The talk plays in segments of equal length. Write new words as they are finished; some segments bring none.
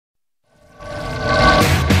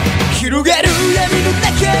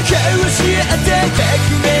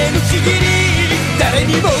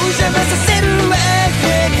も邪魔させるわけ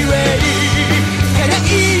にはいかない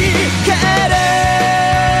から。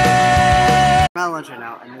I'm at lunch right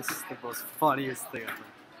now, and this is the most funniest thing ever.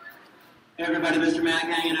 Hey everybody, Mr. Mac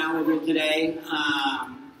hanging out with you today.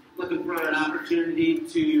 Looking for an opportunity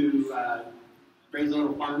to raise a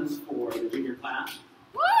little funds for the junior class.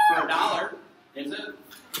 Woo! For $1, is it?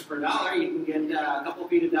 For $1, you can get a couple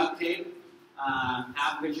feet of duct tape.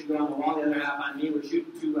 Half of it should go on the wall, the other half on me. We're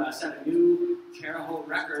shooting to set a new Terre-Haute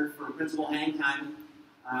record for principal hang time.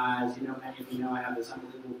 As you know, many of you know, I have this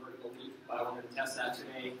unbelievable vertical leap, but I wanted to test that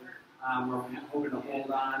today. We're hoping to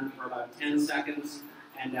hold on for about 10 seconds,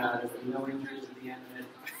 and there'll be no injuries at the end of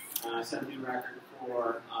it. Set a new record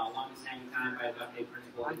for longest hanging time by a duct tape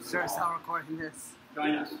principal. I'm sure it's not recording this.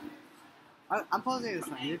 Join us. I'm posting this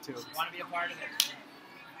on YouTube. You want to be a part of this?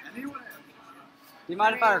 Do you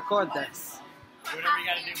mind if I record this? Do whatever you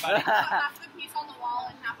gotta do, buddy. Half the piece on the wall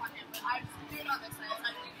and half on him, but I just do it on this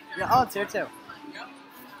side. Yeah, oh, it's here too.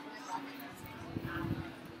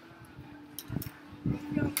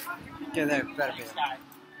 Okay, there, better be.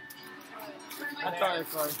 That's all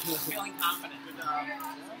recording. Feeling confident.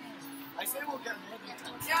 I say we'll get more than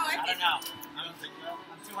 10. No, I don't know. I don't think so.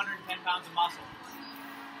 I'm 210 pounds of muscle.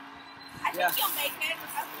 I think you'll make it. I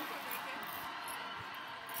think you'll make it.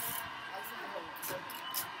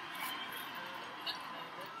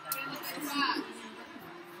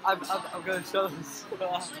 I'm gonna show this.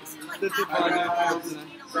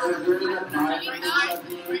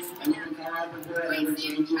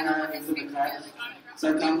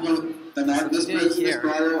 Here,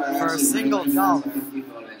 for a single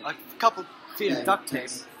 $1, a couple feet of duct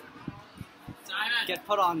tape get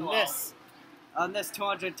put on this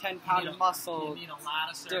 210-pound muscle. You need a lot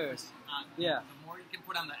of surface. Yeah. The more you can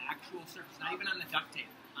put on the actual surface, not even on the duct tape,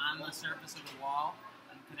 on the surface of the wall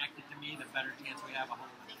and connect it to me, the better chance we have of holding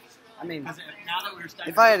it. I mean, now that we're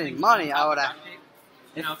if I had any money, I would have.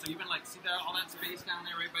 You know, so even like see that all that space down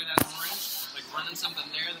there, right by that orange, like running something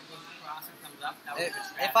there that goes across and comes up. That would be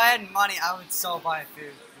good. If I had money, I would so buy a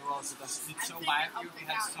few. You'd so buy a few if you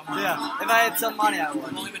had some money. Yeah, if I had some money, I would.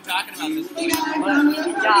 We've only been talking about this. But, yeah,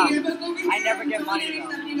 I never get money though.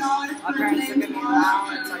 My parents will give me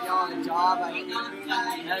allowance. I go on a job. I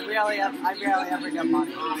rarely ever get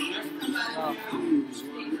money. So.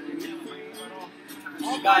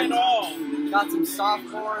 Guys, got some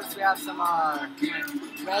softboards. We have some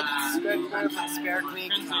red squid group and spare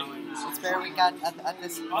week. It's spare week at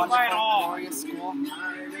this wonderful, glorious school.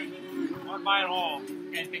 One by all.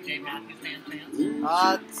 You guys big Dave Matthews fans? No,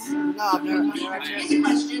 I've never actually.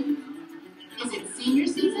 Question: is it senior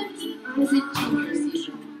season or is it junior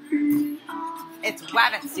season? It's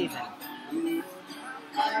rabbit season.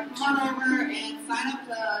 Come on over and sign up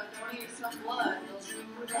to donate some blood. Those who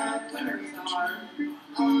the winners are.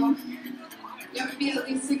 You have to be at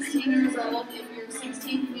least 16 years old. If you're 16,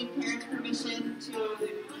 you need parents' permission to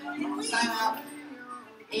sign up.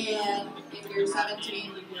 And if you're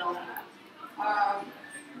 17, you don't.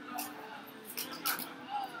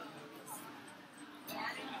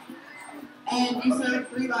 And you save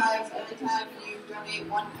 3 lives every time you donate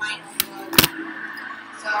 1 pint of blood.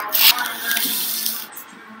 So, come on over.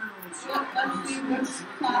 Let's do this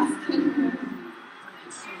class.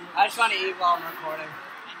 I just want to eat while I'm recording.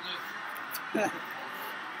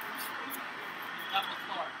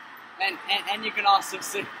 and you can also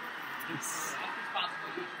see. You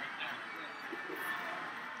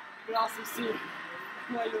can also see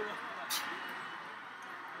why you're.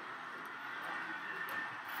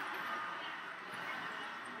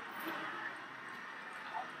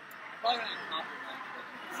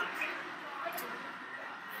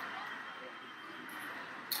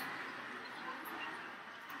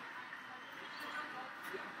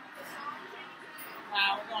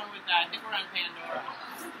 We're going with that. I think we're on Pandora.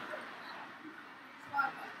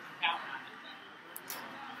 Counting on it.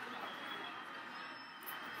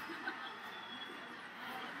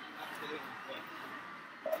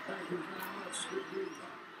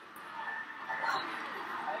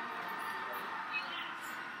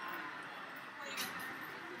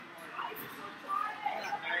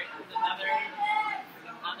 Another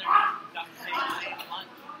duct tape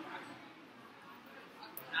lunch.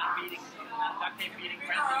 Not duct tape beating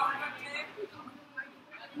friends.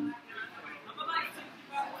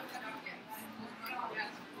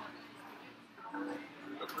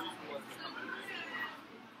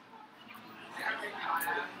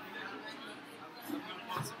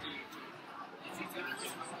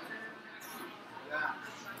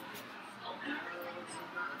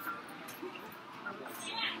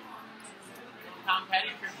 Tom Petty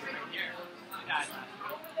right here. The guy.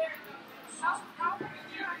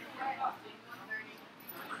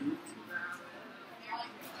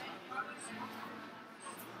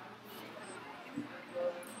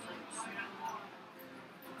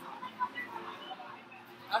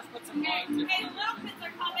 let's put some more into it. Okay, the little kids are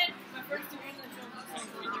coming, but first you're in the children's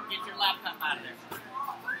room, so get your laptop out of there.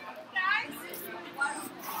 Guys?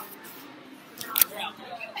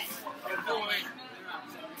 Good boy.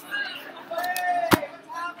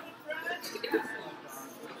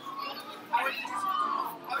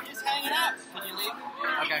 We're just hanging out. Can you leave?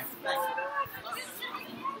 Okay.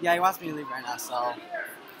 Yeah, he wants me to leave right now, so.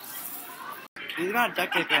 The amount of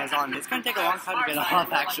duct tape he has on, it's gonna take a long time to get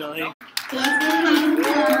off, actually. Okay,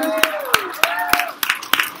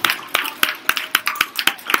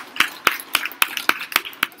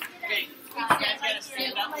 you guys gotta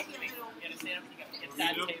stand up. You gotta stand up. You gotta get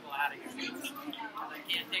that table out of here. I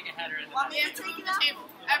can't take a header in the We are taking the table.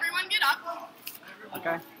 Everyone get up.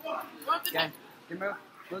 Okay. Move the Okay. You move.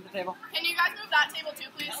 Move the table. Can you guys move that table too,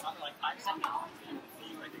 please?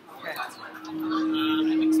 Okay.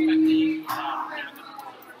 I'm expecting.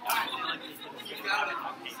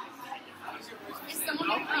 Is someone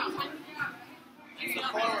It's the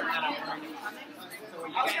forward that I'm worried about. So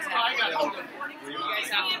you guys have to hold it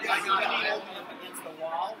up against the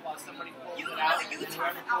wall while somebody pulls it out, and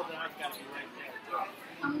whoever pulls it out got to be right there.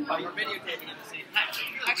 But we're videotaping at the same time.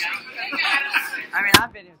 I mean,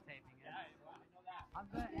 I'm videotaping it. I'm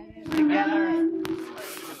gonna edit it together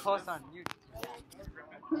to post on YouTube.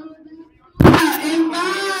 In 5,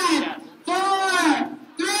 4,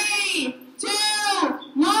 3, 2,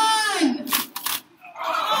 1.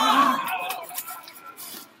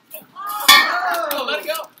 Oh, let it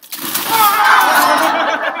go.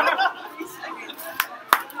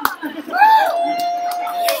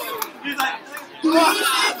 He's like, 3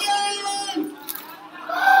 seconds.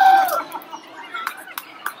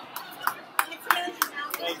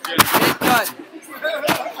 It's good.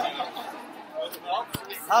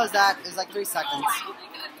 How was that? It was like 3 seconds.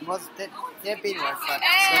 It didn't beat it, but still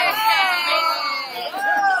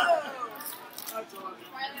good.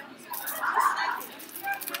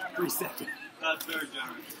 3 seconds. That's very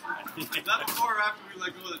generous. Is that before or after we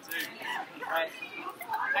let go of the tape? right.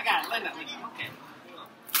 I got it. Linda. Okay.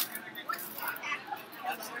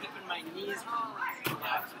 I'm just keeping my knees.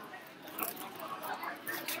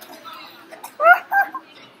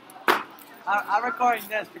 I'm recording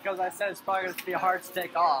this because I said it's probably going to be hard to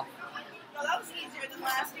take off. No, that was easier than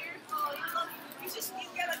last year. You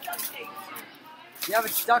got a duct tape. You have a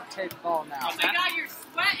duct tape ball now. I got your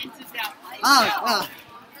sweat into that. Oh.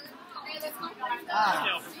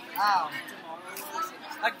 Ow.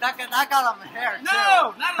 That got on my hair, too.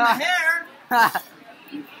 No, not on the hair.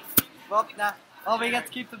 Well, we get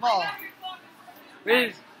to keep the ball.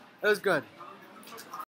 It was good.